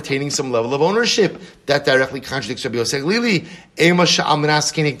intention of retaining some level of ownership. That directly contradicts Rabbi Yosef Lili. Ema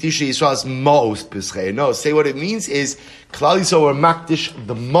shalmanas kenik tishu Yisrael is maos pischayen. No, say what it means is Klal Yisrael were makdish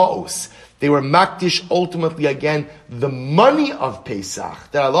the maos. They were makdish ultimately again the money of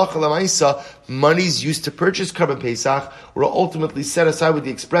Pesach. That halacha l'maisa, monies used to purchase Karban Pesach were ultimately set aside with the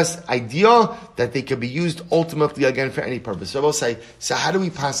express idea that they could be used ultimately again for any purpose. So we'll say, so how do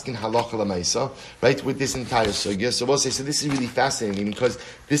we paskin halacha l'maisa, right, with this entire sugya? So we'll say, so this is really fascinating because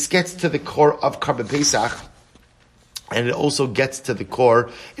this gets to the core of Karban Pesach, and it also gets to the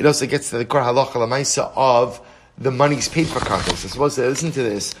core halacha l'maisa of the money's paid for Karban. So suppose to listen to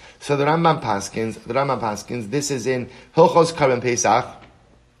this. So the Rambam Paskins, this is in Hilchos Karban Pesach,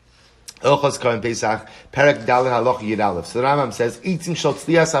 Perek Dalet Haloch Yud Aleph. So the Rambam says, Eitzim shel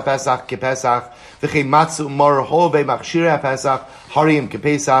tzlias ha-Pesach ke-Pesach, v'chei matzu mor hove machshirei ha-Pesach, hariyim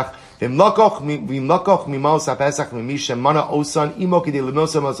ke-Pesach, v'im lokoch mimos ha-Pesach mimishem mana osan, imo kidei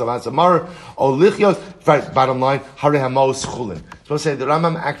l'mosa mos ha-Mor, o lichyos, bottom line, harei ha-mos chulin. So say the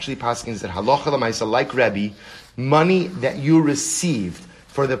Rambam actually paskins that halacha l'maisa, like Rebbe, money that you received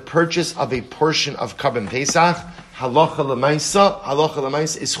for the purchase of a portion of Karban Pesach, halacha l'maisa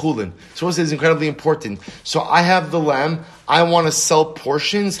is chulin. So this is incredibly important. So I have the lamb, I want to sell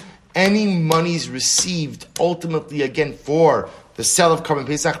portions, any monies received ultimately again for the sale of Karban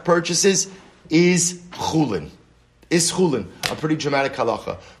Pesach purchases is chulin. A pretty dramatic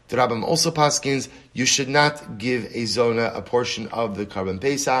halacha. The Rabbim also paskins, you should not give a zona a portion of the Karban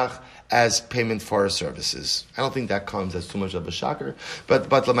Pesach as payment for our services. I don't think that comes as too much of a shocker, but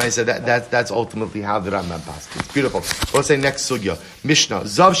Lamaisa, that's ultimately how the Rambam paskins. Beautiful. We'll say next sugya, Mishnah,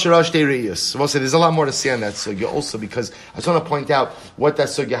 Zav Shirash Deiriyus. So we'll say there's a lot more to say on that sugya also, because I just want to point out what that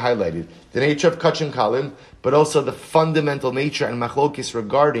sugya highlighted. The nature of Kachin Kalim, but also the fundamental nature and machlokis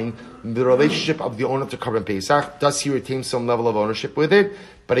regarding the relationship of the owner to Karban Pesach. Does he retain some level of ownership with it?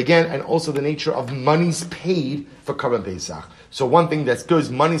 But again, and also the nature of monies paid for Karban Pesach. So one thing that's good is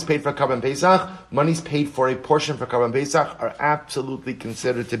monies paid for Karban Pesach, monies paid for a portion for Karban Pesach are absolutely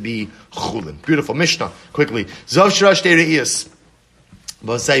considered to be chulin. Beautiful. Mishnah, quickly. Zav shirash de're'iyas.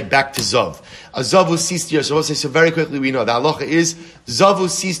 We'll say back to Zav. A Zav who sees to so we'll say, so very quickly we know the halacha is Zav who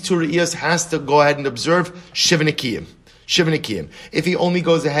sees two re'iyas has to go ahead and observe Shivanekiyim. If he only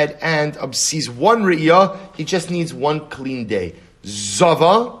goes ahead and sees one re'iyah, he just needs one clean day.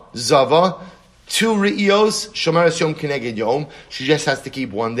 Zava, two re'iyos, Shomeres Yom Keneged Yom, she just has to keep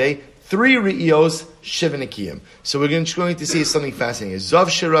one day. 3 re'iyos, Shivanekiyim. So we're going to see something fascinating. Zav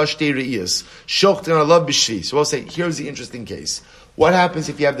shirash de re'iyos, shochten alav b'shvi. So we'll say, here's the interesting case. What happens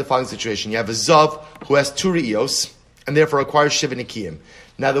if you have the following situation? You have a Zav who has 2 re'iyos, and therefore acquires Shivanekiyim.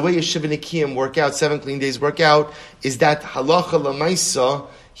 Now the way a Shivanekiyim work out, 7 clean days work out, is that halacha l'maisa,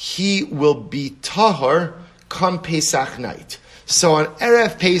 he will be tahar come Pesach night. So on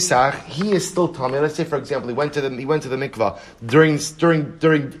Erev Pesach, he is still tummy. Let's say, for example, he went to the mikvah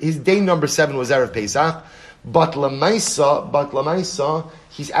during his day number 7 was Erev Pesach, but lamaisa,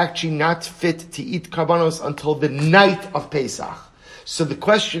 he's actually not fit to eat karbanos until the night of Pesach. So the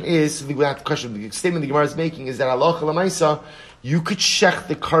question is, the statement the Gemara is making is that halacha l'maisa, you could shech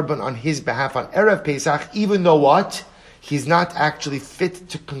the carbon on his behalf on Erev Pesach, even though what? He's not actually fit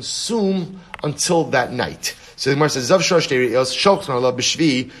to consume until that night. So the Gemara says, Zav shosh de'ri'os, shochten alav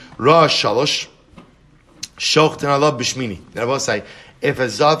b'shvi, ra shalosh, shochten alav b'shmini. Now I will say, if a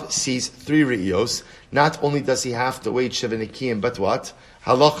Zav sees 3 re'iyos, not only does he have to wait Sheva Nekiyim, but what?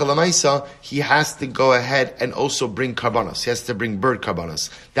 Halacha l'maisa, he has to go ahead and also bring karbanos. He has to bring bird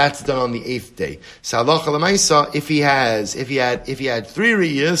karbanos. That's done on the 8th day. So halacha l'maisa, if he had 3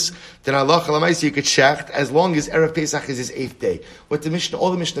 re'iyos, then halacha l'maisa you could shecht as long as Erev Pesach is his 8th day. What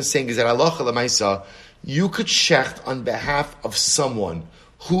all the Mishnah is saying is that halacha l'maisa, you could shecht on behalf of someone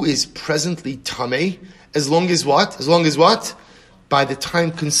who is presently tamei, as long as what? By the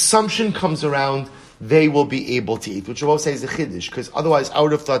time consumption comes around, they will be able to eat, which I will say is a chiddush, because otherwise I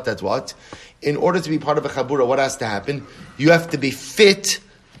would have thought that what? In order to be part of a chabura, what has to happen? You have to be fit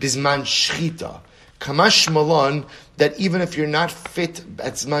bisman shchita. Kamash malon, that even if you're not fit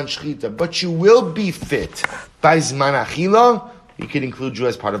at zman shchita, but you will be fit by zman achila, you can include you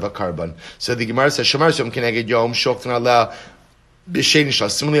as part of a carbon. So the Gemara says, Shomar Yom Keneged Yom, Shoktan Allah, B'Shein Isha.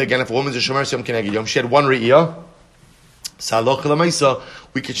 Similarly, again, if a woman's a Shomar Yom Keneged Yom, she had 1 re'iyah, so halacha l'maisa,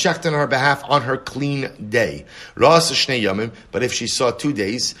 we could shecht on her behalf on her clean day. Ra'as shnei yamim, but if she saw 2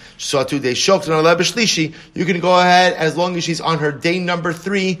 days, shokt on ala b'shlishi, you can go ahead as long as she's on her day number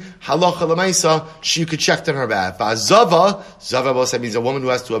 3, halacha l'maisa, you could shecht on her behalf. Zava also means a woman who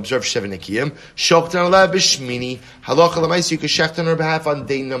has to observe Sheva Nekiyim, shokt on ala b'shmini, halacha l'maisa, you could shecht on her behalf on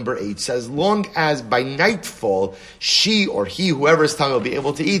day number 8. So as long as by nightfall, she or he, whoever's time will be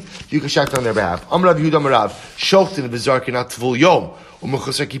able to eat, you can shecht on their behalf. Amrav Yehuda Marav, shokt in v'zarkin at tvul yom. So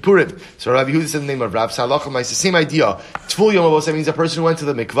Rabbi Yehuda said the name of Rav Salachim. It's the same idea. Tvul Yom Avos means a person who went to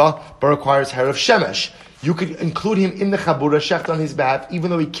the mikvah but requires hair of shemesh. You could include him in the chabura, shecht on his behalf,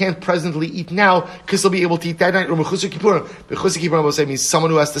 even though he can't presently eat now, because he'll be able to eat that night. Or Mechusar Kippurim. Mechusar Kippurim means someone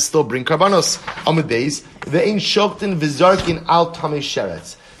who has to still bring karbanos. Amud Beis, ve'ein shoktin v'zarkin al tamei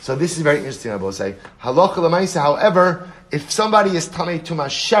sheretz. So this is very interesting, I will say. Halacha l'maisa, however, if somebody is tamei tumas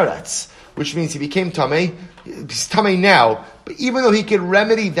sheretz, which means he became tamei, he's tamei now, but even though he can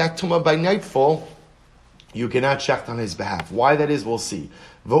remedy that tumah by nightfall, you cannot shecht on his behalf. Why that is, we'll see.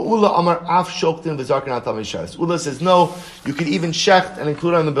 Va'ula amar af shoktin v'zarkin al tamei sheretz. Ula says no, you can even shecht and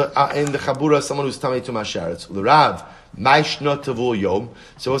include in the chabura someone who's tamei tumas sheretz. Ula Rav, Maishna Tavul Yom.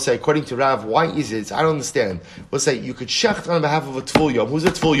 So we'll say, according to Rav, why is it? I don't understand. We'll say, you could shecht on behalf of a Tvul Yom. Who's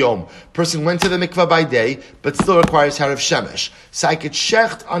a Tvul Yom? Person went to the mikvah by day, but still requires hair of shemesh. So I could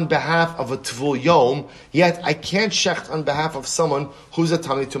shecht on behalf of a Tvul Yom, yet I can't shecht on behalf of someone who's a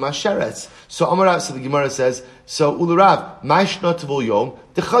Tamei Tumas Sheretz. So the Gemara says, so Ulurav, Maishna Tvul Yom,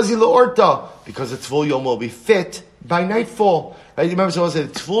 Dechazi La'orta, because the Tvul Yom will be fit by nightfall. Right? Remember, someone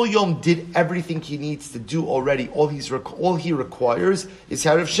said Tvul Yom did everything he needs to do already. All he requires is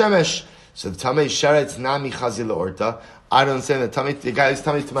hair of shemesh. So the Tamei Sheretz Nami Chazi La'orta. I don't understand that the guy who's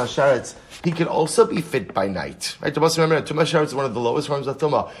Tamei Tumas Sheretz, he could also be fit by night. Right? You must remember, Tumas Sheretz is one of the lowest forms of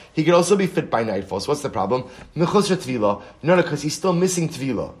Tumah. He could also be fit by nightfall. So what's the problem? Mechusar Tvila. No, because he's still missing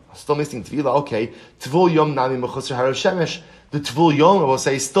Tvila. Okay. Tvul Yom Nami Mechusar hair of shemesh. The Tvul Yom, I will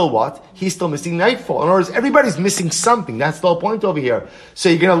say, is still what? He's still missing nightfall. In other words, everybody's missing something. That's the whole point over here. So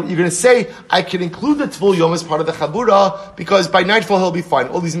you're gonna say, I can include the Tvul Yom as part of the Chabura, because by nightfall he'll be fine.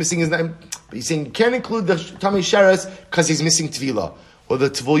 All he's missing is night. But he's saying, you can't include the Tamei Sheretz, because he's missing Tvila. Or the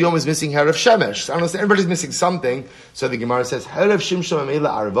Tvul Yom is missing hair of Shemesh. So I don't understand, everybody's missing something. So the Gemara says, hair of Shimshon Ameila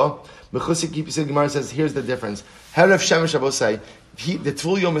Arva. The Gemara says, here's the difference. Hair of Shemesh, I will say, the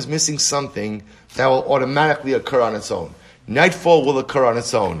Tvul Yom is missing something that will automatically occur on its own. Nightfall will occur on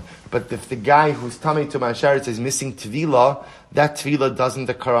its own. But if the guy who's Tamei Tumas Sheretz is missing Tvila, that Tvila doesn't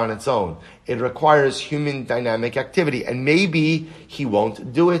occur on its own. It requires human dynamic activity. And maybe he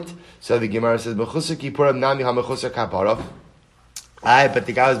won't do it. So the Gemara says, Mechusar Kippurim Nami HaMechusar Kapara. But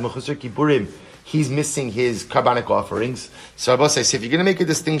the guy who's Mechusar Kippurim, he's missing his carbonic offerings. So Rabbi says, if you're going to make a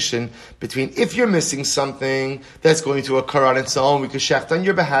distinction between if you're missing something that's going to occur on its own, we could shecht on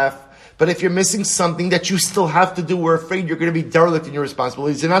your behalf. But if you're missing something that you still have to do, we're afraid you're going to be derelict in your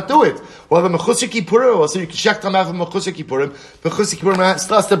responsibilities to not do it. Well, the Mechusar Kippurim, so you can shecht on behalf of Mechusar Kippurim. Mechusar Kippurim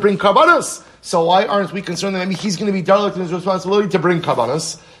still has to bring karbanos. So why aren't we concerned that maybe he's going to be derelict in his responsibility to bring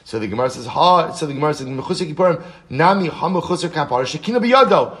karbanos? So the Gemara says, Mechusar Kippurim, Nami HaMechusar Kapara, Shekina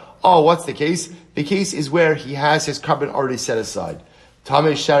Biyado. Oh, what's the case? The case is where he has his carbon already set aside.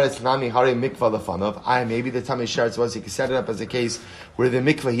 Tamei Sheretz Nami Hare Mikvah Lefanov. Maybe the Tamei Sheretz was, he could set it up as a case where the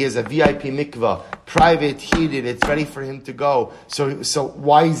mikvah, he has a VIP mikvah, private, heated, it's ready for him to go. So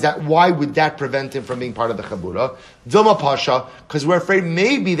why is that? Why would that prevent him from being part of the Chabura? Dilma Pasha, because we're afraid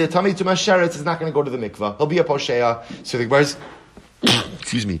maybe the Tamei Tumah Sheretz is not going to go to the mikvah. He'll be a Posheya. So the Gemara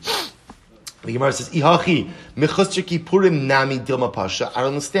excuse me. The Gemara says, "Ihachi mechuscher Purim nami Dilma Pasha." I don't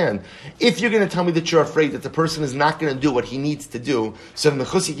understand. If you're going to tell me that you're afraid that the person is not going to do what he needs to do, so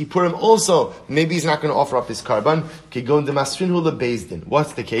mechuscher Purim also maybe he's not going to offer up his karban. Kegon demasrinhu lebezdin.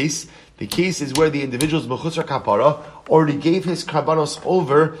 What's the case? The case is where the individual's mechuscher kapara already gave his karbanos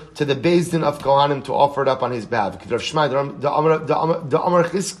over to the bezdin of Kohanim to offer it up on his behalf. The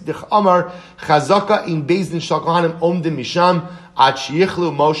Amar chazaka in bezdin shal Kohanim omdim misham.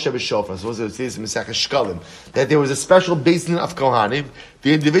 That there was a special basin of Kohanim.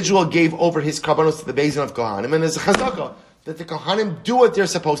 The individual gave over his karbanos to the basin of Kohanim, and there's a chazaka that the Kohanim do what they're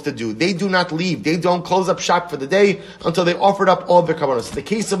supposed to do. They do not leave. They don't close up shop for the day until they offered up all their karbanos. The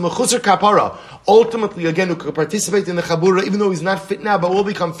case of Mechusar Kapara, ultimately, again, who could participate in the Chabura, even though he's not fit now, but will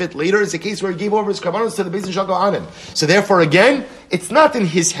become fit later, is a case where he gave over his karbanos to the basin of Kohanim. So therefore, again, it's not in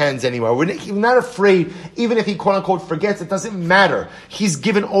his hands anymore. We're not afraid, even if he quote-unquote forgets, it doesn't matter. He's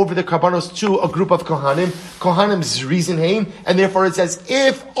given over the karbanos to a group of Kohanim. Kohanim's reason him, and therefore it says,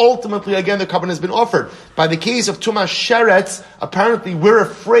 if ultimately, again, the karban has been offered. By the case of Tumah Sheretz, apparently we're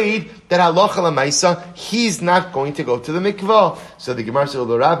afraid that halacha l'maisa, he's not going to go to the mikvah. So the Gemara says,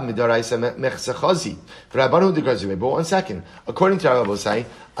 "L'Rav midaraisa mechsechazi." But 1 second. According to Rav Abosai,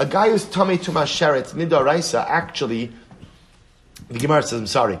 a guy who's Tamei Tumah Sheretz midaraisa actually. The Gemara says, I'm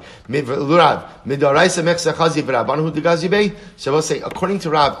sorry. So we'll say, according to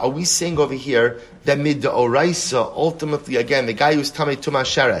Rav, are we saying over here that midoraisa, ultimately, again, the guy who's Tamei Tumah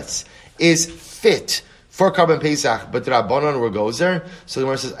Sheretz is fit for Karban Pesach, but Rabbanon were gozer? So the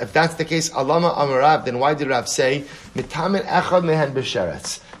Gemara says, if that's the case, Alama Amarav, then why did Rav say, Mitamin Echad Mehen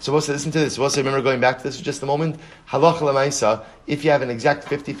B'Sheretz? So we'll say, listen to this. We'll say, remember going back to this for just a moment? Halacha l'maisa, if you have an exact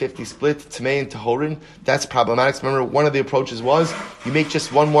 50-50 split, Tamei and Tahorin, that's problematic. Remember, one of the approaches was, you make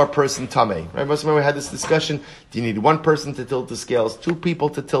just one more person Tamei. Right? Remember we had this discussion, do you need one person to tilt the scales, two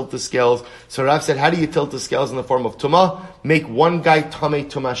people to tilt the scales? So Rav said, how do you tilt the scales in the form of Tumah? Make one guy Tamei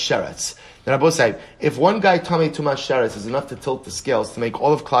Tumah Sheretz. Then Rabbi said, if one guy Tamei Tumah Sheretz is enough to tilt the scales to make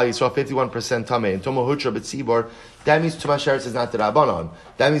all of Klal Yisrael 51% Tamei and Tumah Hutra B'Tzibor, that means Tumah Sheretz is not the Rabbanon.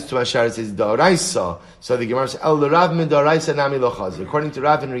 That means Tumah Sheretz is D'Oraisa. So the Gemara says, El Rav min D'Oraisa nami lo chazi. According to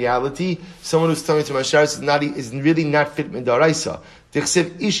Rav, in reality, someone who's Tamei Tumah Sheretz is really not fit min D'Oraisa.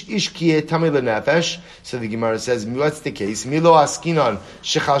 Ish kiye tamei lenefesh. So the Gemara says, what's the case? Milo askinon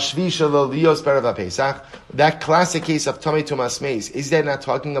shechal shvi shelo lios berav Pesach. That classic case of tamei tumas meis, is that not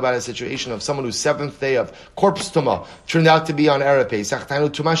talking about a situation of someone whose seventh day of corpse tuma turned out to be on erev Pesach, tanu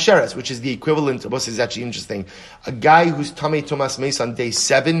tumas sheretz, which is the equivalent of, this is actually interesting. A guy who's tamei tumas meis on day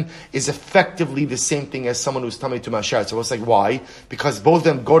 7 is effectively the same thing as someone who's tamei tumas sheretz. So it's like, why? Because both of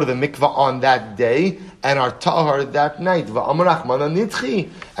them go to the mikvah on that day and are tahar that night.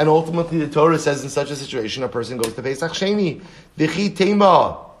 And ultimately the Torah says in such a situation a person goes to Pesach Sheni. V'chi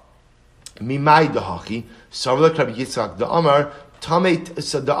tema mimai dahachi savla Rabbi Yitzchak the Amar Tamei,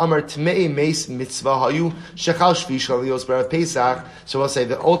 so the Amar Tmei Meis Mitzvah Hayu Shechal Shvi Shalios Berav Pesach. So we'll say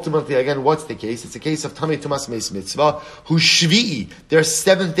that ultimately, again, what's the case? It's a case of Tamei Tumas Meis Mitzvah who Shvi'i, their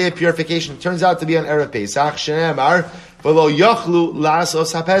 7th day of purification, turns out to be on Erev Pesach. Shenemar V'lo Yachlu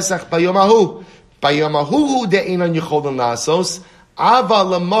La'asos HaPesach Bayomahu Bayomahu De'enon Yicholon La'asos. So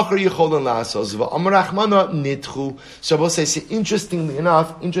we'll say, interestingly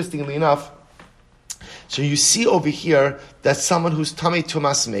enough, so you see over here that someone who's Tamei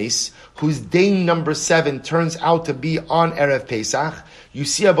Tumas Meis, whose day number 7 turns out to be on Erev Pesach, you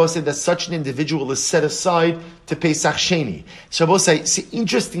see Abba say that such an individual is set aside to Pesach Sheni. So Abba say,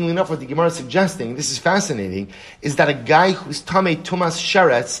 interestingly enough, what the Gemara is suggesting, this is fascinating, is that a guy who's Tamei Tumas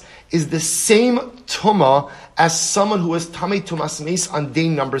Sheretz is the same Tumah as someone who is Tamei Tumas Meis on day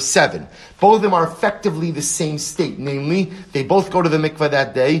number 7. Both of them are effectively the same state. Namely, they both go to the mikveh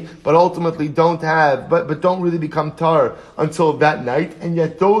that day, but ultimately don't really become tar until that night, and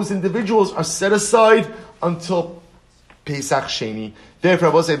yet those individuals are set aside until Pesach Sheni. Therefore,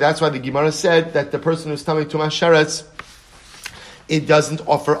 I will say that's why the Gemara said that the person who's Tamei Tumas Sheretz, it doesn't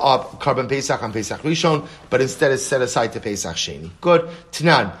offer up Karban Pesach on Pesach Rishon, but instead is set aside to Pesach Sheni. Good.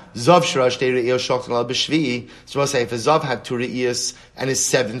 Tanan, Zav Shirash Dei Re'iyos Shoftan Al B'Shvi'i. So we'll say if a Zav had 2 Re'iyos and his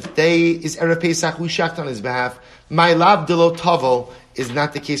 7th day is Erev Pesach, we shacht on his behalf. My lab delo tavel. is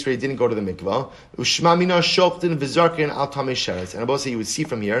not the case where he didn't go to the mikvah. Ushma mina shoftin v'zarkin al tamei sheretz. And Abba, you would see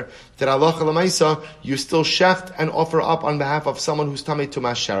from here that halacha l'maisa, you still shecht and offer up on behalf of someone who's tamei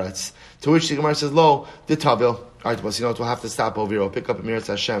tumas sheretz. To which the Gemara says, lo, the tavil. All right, well, so we'll have to stop over here. We'll pick up Emirat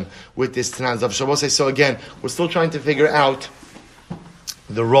Hashem with this Tanan of Shabbos. So again, we're still trying to figure out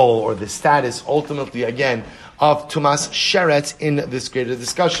the role or the status, ultimately, again, of Tumas Sheretz in this greater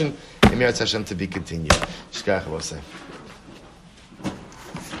discussion. Emirat Hashem to be continued. Shkach Shabbos.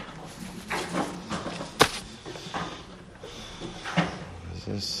 Is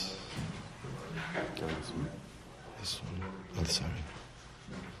this? This one. Oh, sorry.